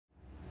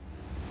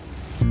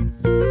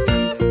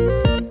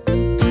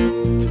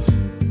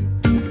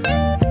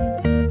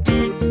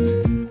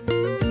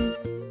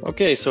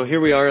Okay, so here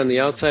we are on the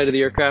outside of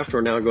the aircraft.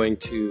 We're now going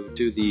to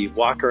do the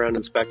walk-around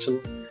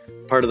inspection,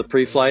 part of the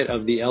pre-flight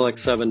of the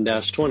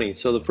LX-7-20.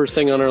 So the first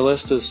thing on our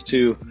list is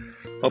to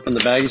open the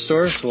baggage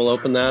door. So we'll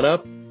open that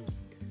up.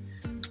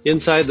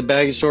 Inside the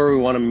baggage door,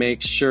 we want to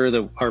make sure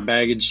that our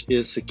baggage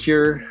is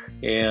secure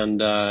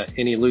and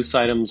any loose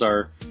items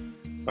are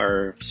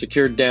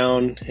secured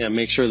down, and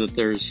make sure that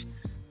there's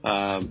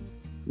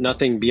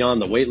nothing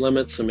beyond the weight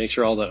limits, and make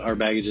sure all our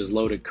baggage is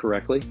loaded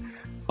correctly.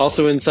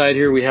 Also inside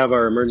here we have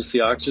our emergency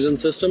oxygen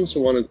system,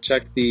 so we want to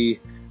check the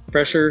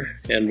pressure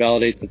and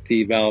validate that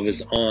the valve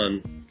is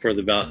on for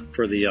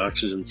the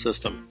oxygen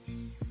system.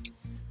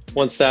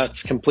 Once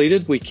that's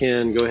completed, we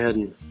can go ahead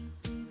and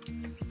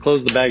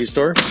close the baggage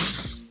door.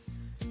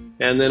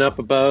 And then up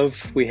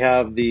above we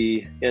have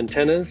the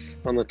antennas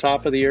on the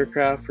top of the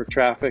aircraft for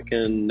traffic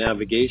and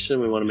navigation.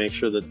 We want to make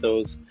sure that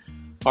those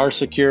are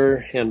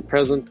secure and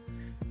present.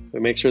 We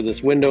make sure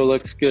this window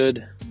looks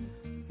good,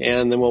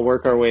 and then we'll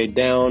work our way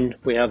down.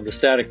 We have the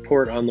static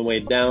port on the way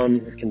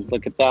down. We can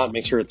look at that,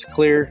 make sure it's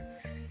clear.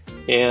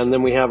 And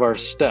then we have our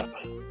step.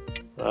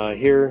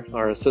 Here,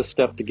 our assist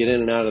step to get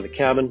in and out of the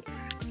cabin.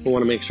 We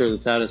want to make sure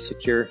that that is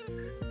secure.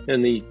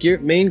 And the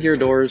main gear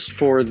doors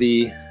for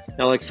the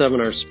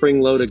LX-7 are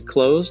spring-loaded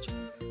closed.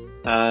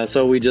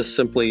 So we just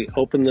simply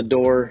open the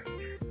door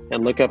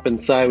and look up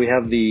inside. We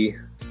have the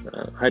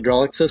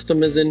hydraulic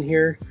system is in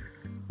here.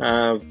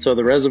 So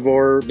the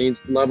reservoir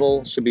needs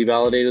level, should be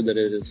validated that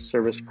it is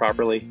serviced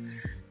properly.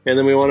 And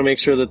then we want to make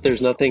sure that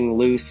there's nothing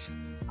loose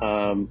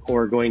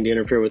or going to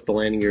interfere with the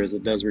landing gear, as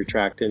it does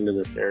retract into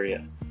this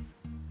area.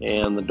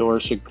 And the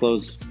door should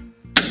close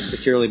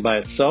securely by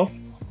itself.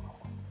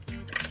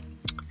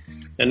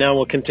 And now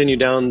we'll continue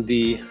down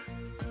the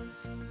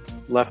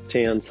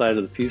left-hand side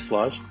of the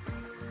fuselage.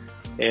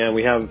 And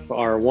we have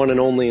our one and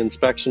only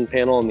inspection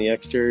panel on the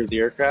exterior of the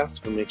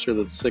aircraft to make sure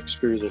that the 6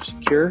 screws are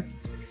secure.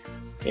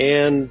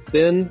 And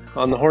then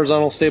on the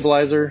horizontal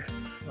stabilizer,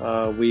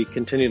 we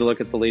continue to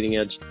look at the leading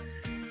edge.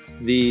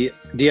 The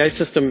DI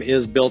system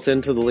is built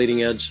into the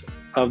leading edge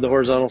of the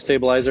horizontal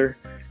stabilizer,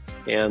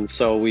 and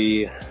so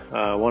we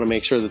want to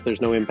make sure that there's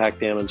no impact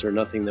damage or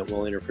nothing that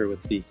will interfere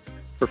with the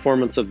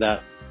performance of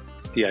that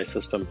DI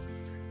system.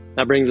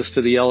 That brings us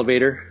to the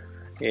elevator,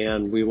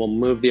 and we will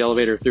move the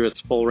elevator through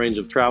its full range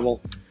of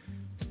travel,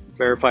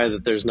 verify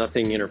that there's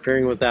nothing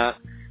interfering with that,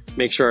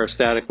 make sure our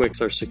static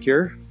wicks are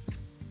secure,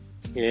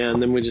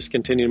 and then we just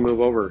continue to move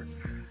over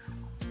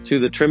to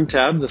the trim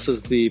tab. This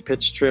is the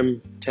pitch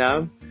trim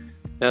tab.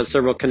 It has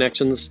several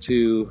connections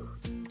to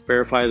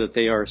verify that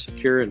they are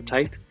secure and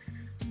tight,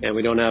 and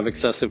we don't have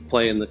excessive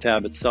play in the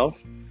tab itself.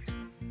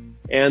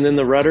 And then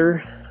the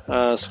rudder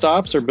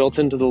stops are built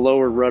into the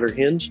lower rudder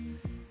hinge,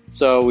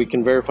 so we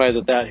can verify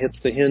that that hits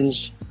the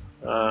hinge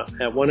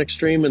at one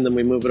extreme, and then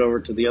we move it over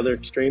to the other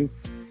extreme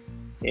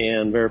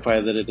and verify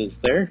that it is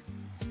there.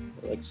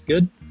 It looks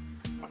good.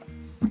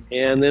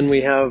 And then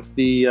we have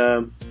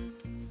the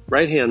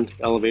right-hand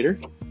elevator.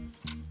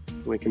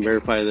 We can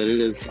verify that it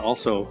is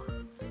also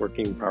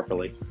working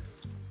properly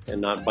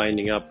and not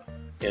binding up,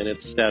 and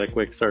its static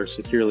wicks are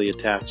securely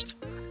attached.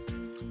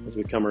 As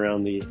we come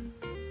around the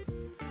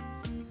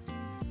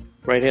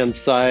right-hand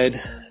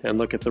side and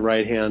look at the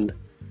right-hand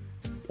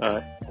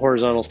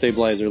horizontal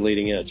stabilizer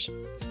leading edge,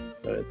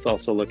 it's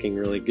also looking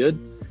really good.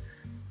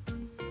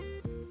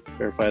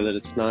 Verify that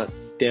it's not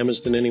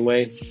damaged in any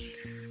way.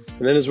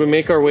 And then as we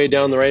make our way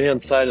down the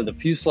right-hand side of the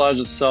fuselage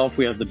itself,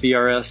 we have the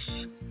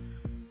BRS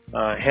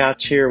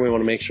hatch here. We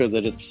want to make sure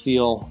that its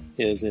seal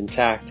is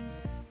intact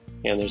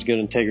and there's good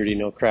integrity,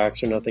 no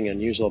cracks or nothing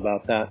unusual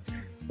about that.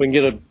 We can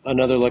get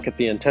another look at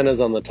the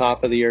antennas on the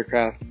top of the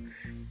aircraft,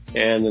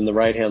 and then the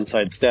right-hand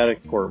side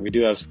static port. We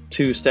do have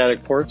 2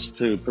 static ports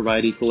to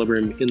provide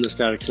equilibrium in the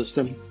static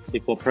system,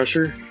 equal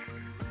pressure.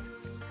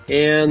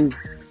 And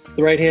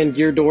the right-hand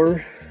gear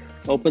door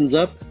opens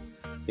up.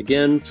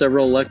 Again,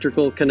 several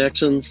electrical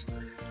connections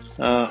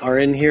are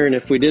in here, and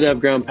if we did have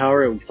ground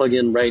power, it would plug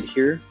in right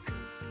here.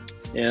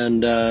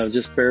 And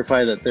just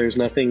verify that there's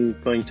nothing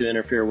going to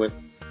interfere with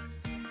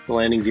the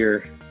landing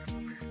gear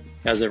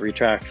as it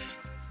retracts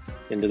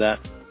into that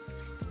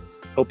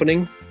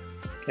opening.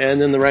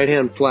 And then the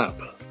right-hand flap.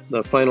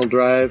 The final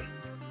drive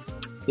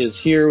is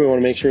here. We want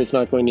to make sure it's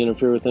not going to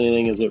interfere with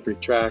anything as it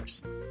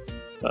retracts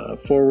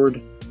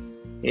forward.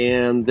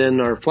 And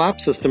then our flap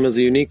system is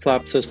a unique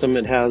flap system.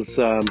 It has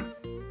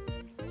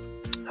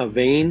a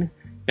vane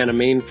and a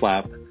main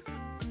flap,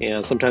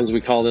 and sometimes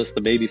we call this the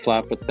baby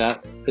flap, but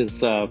that is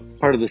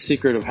part of the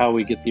secret of how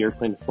we get the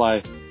airplane to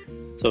fly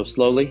so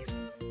slowly.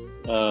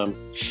 So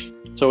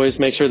always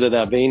make sure that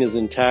that vane is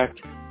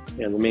intact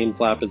and the main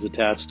flap is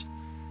attached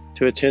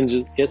to its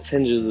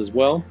hinges as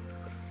well.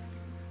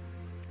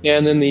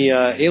 And then the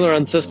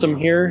aileron system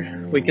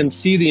here, we can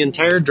see the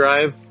entire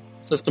drive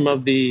system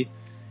of the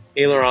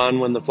aileron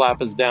when the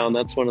flap is down.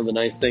 That's one of the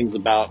nice things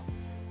about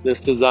this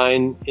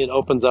design. It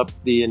opens up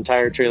the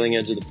entire trailing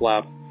edge of the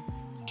flap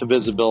to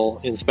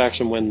visible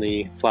inspection when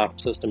the flap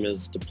system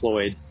is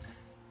deployed.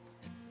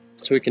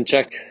 So we can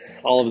check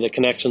all of the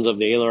connections of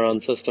the aileron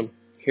system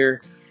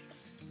here.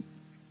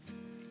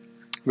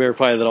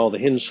 verify that all the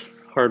hinge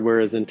hardware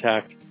is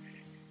intact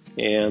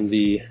and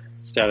the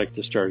static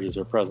discharges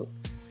are present.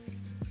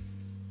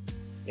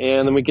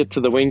 And then we get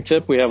to the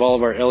wingtip. We have all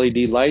of our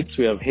LED lights.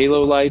 We have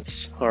halo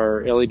lights,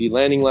 our LED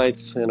landing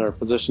lights, and our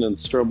position and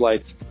strobe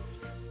lights,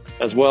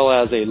 as well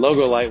as a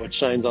logo light which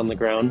shines on the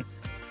ground.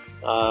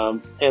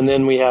 And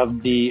then we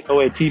have the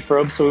OAT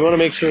probe. So we want to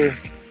make sure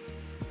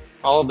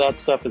all of that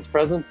stuff is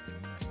present.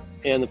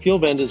 And the fuel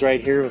vent is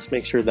right here. Let's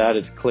make sure that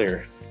is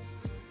clear.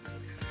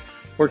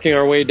 Working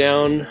our way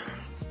down,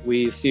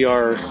 we see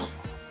our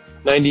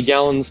 90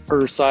 gallons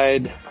per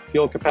side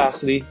fuel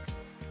capacity,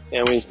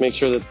 and we just make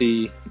sure that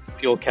the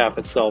fuel cap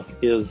itself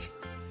is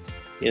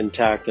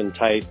intact and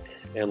tight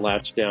and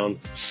latched down.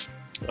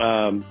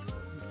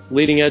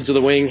 Leading edge of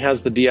the wing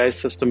has the de-ice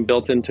system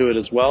built into it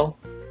as well.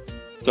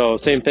 So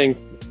same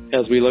thing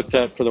as we looked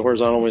at for the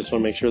horizontal. We just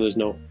want to make sure there's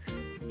no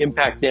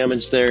impact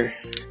damage there.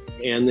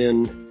 And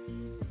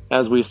then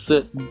as we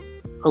sit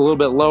a little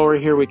bit lower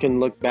here, we can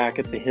look back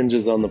at the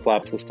hinges on the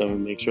flap system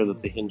and make sure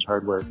that the hinge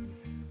hardware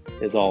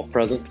is all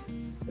present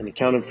and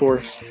accounted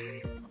for.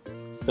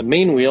 The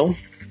main wheel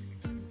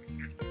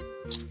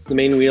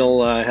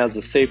has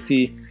a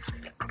safety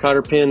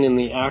cotter pin in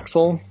the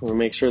axle. We'll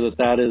make sure that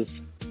that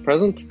is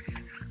present.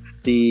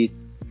 The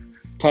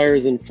tire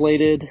is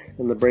inflated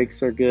and the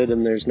brakes are good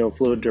and there's no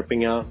fluid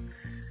dripping out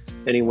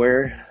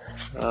anywhere.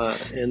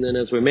 And then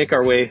as we make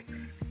our way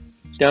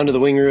down to the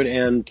wing root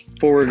and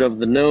forward of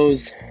the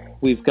nose,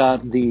 we've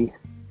got the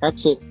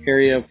exit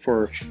area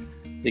for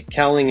the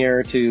cowling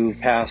air to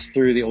pass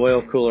through the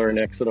oil cooler and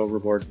exit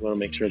overboard. We want to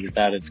make sure that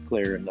that is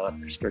clear and not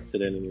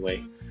restricted in any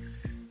way.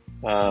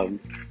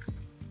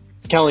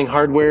 Cowling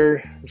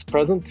hardware is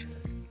present,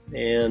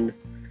 and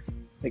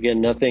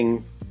again,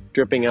 nothing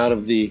dripping out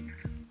of the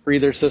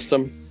breather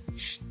system.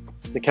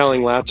 The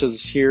cowling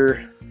latches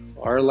here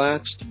are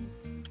latched.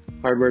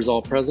 Hardware is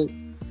all present.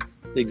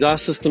 The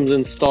exhaust system's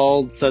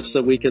installed such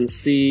that we can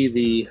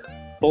see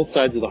both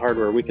sides of the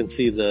hardware. We can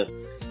see the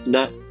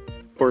nut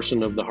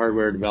portion of the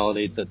hardware to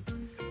validate that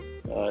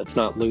it's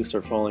not loose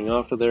or falling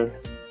off of there.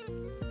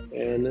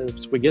 And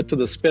as we get to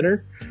the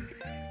spinner,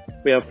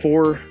 we have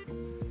four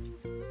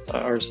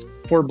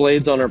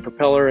blades on our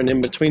propeller, and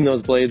in between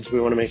those blades we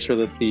want to make sure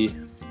that the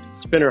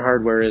spinner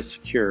hardware is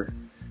secure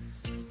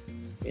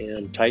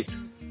and tight.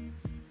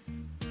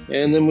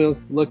 And then we'll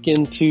look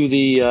into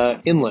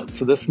the inlet.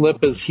 So this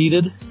lip is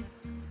heated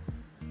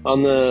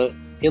on the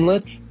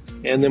inlet,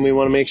 and then we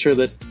want to make sure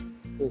that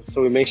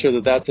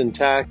that's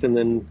intact, and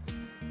then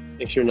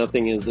make sure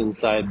nothing is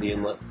inside the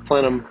inlet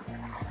plenum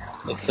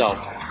itself.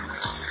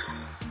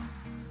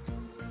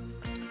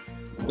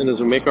 And as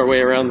we make our way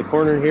around the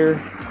corner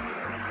here,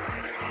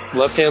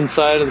 left-hand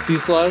side of the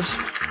fuselage,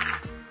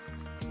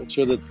 make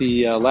sure that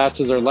the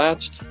latches are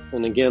latched,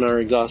 and again our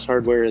exhaust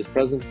hardware is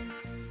present,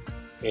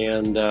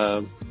 and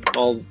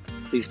all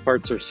these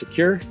parts are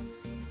secure.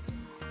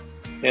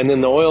 And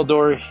then the oil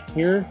door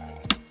here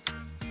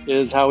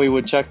is how we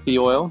would check the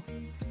oil,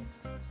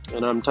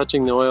 and I'm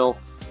touching the oil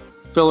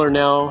filler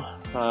now.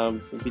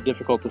 It'd be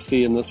difficult to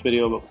see in this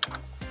video, but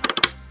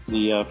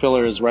the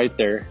filler is right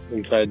there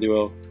inside the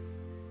oil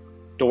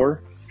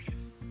door.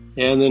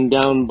 And then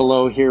down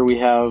below here we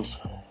have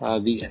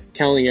the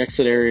cowling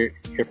exit area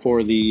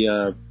for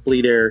the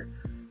bleed air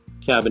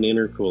cabin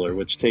intercooler,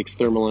 which takes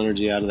thermal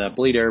energy out of that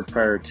bleed air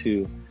prior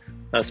to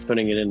us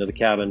putting it into the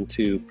cabin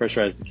to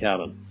pressurize the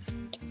cabin.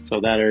 So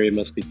that area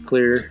must be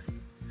clear.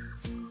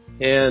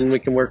 And we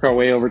can work our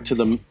way over to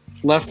the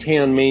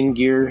left-hand main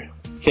gear.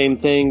 Same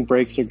thing,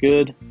 brakes are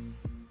good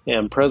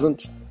and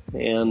present,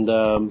 and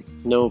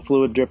no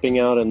fluid dripping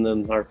out, and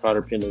then our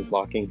cotter pin is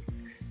locking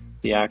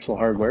the axle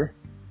hardware.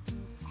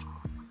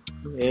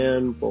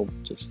 And we'll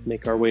just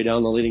make our way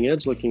down the leading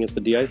edge, looking at the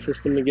de-ice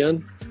system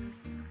again,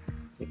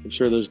 making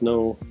sure there's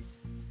no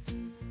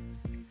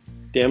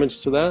damage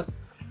to that.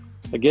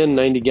 Again,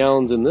 90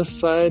 gallons in this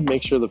side,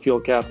 make sure the fuel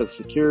cap is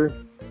secure.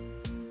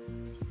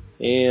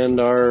 And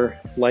our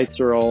lights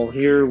are all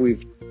here.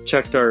 We've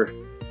checked our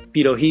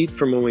pitot heat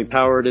from when we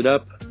powered it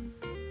up,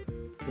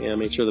 and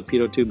make sure the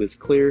pitot tube is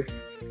clear,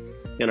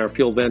 and our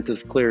fuel vent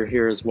is clear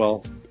here as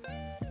well.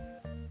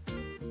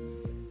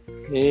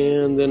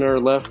 And then our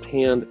left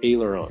hand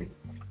aileron.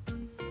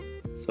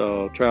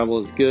 So travel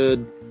is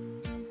good,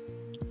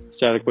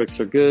 static wicks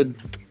are good,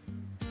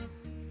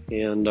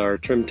 and our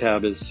trim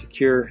tab is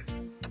secure.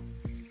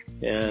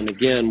 And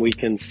again, we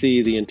can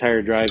see the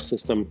entire drive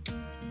system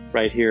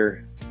right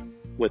here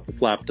with the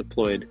flap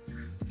deployed.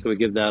 So we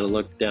give that a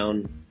look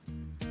down.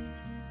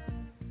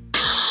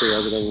 Sure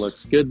everything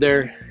looks good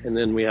there. And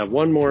then we have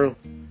one more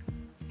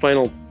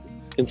final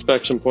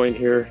inspection point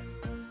here,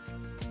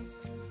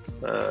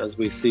 as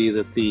we see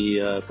that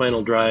the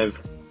final drive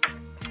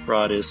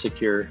rod is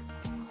secure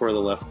for the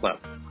left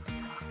flap.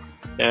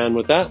 And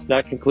with that,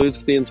 that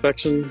concludes the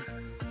inspection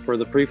for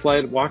the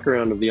pre-flight walk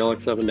around of the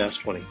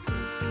LX-7-20.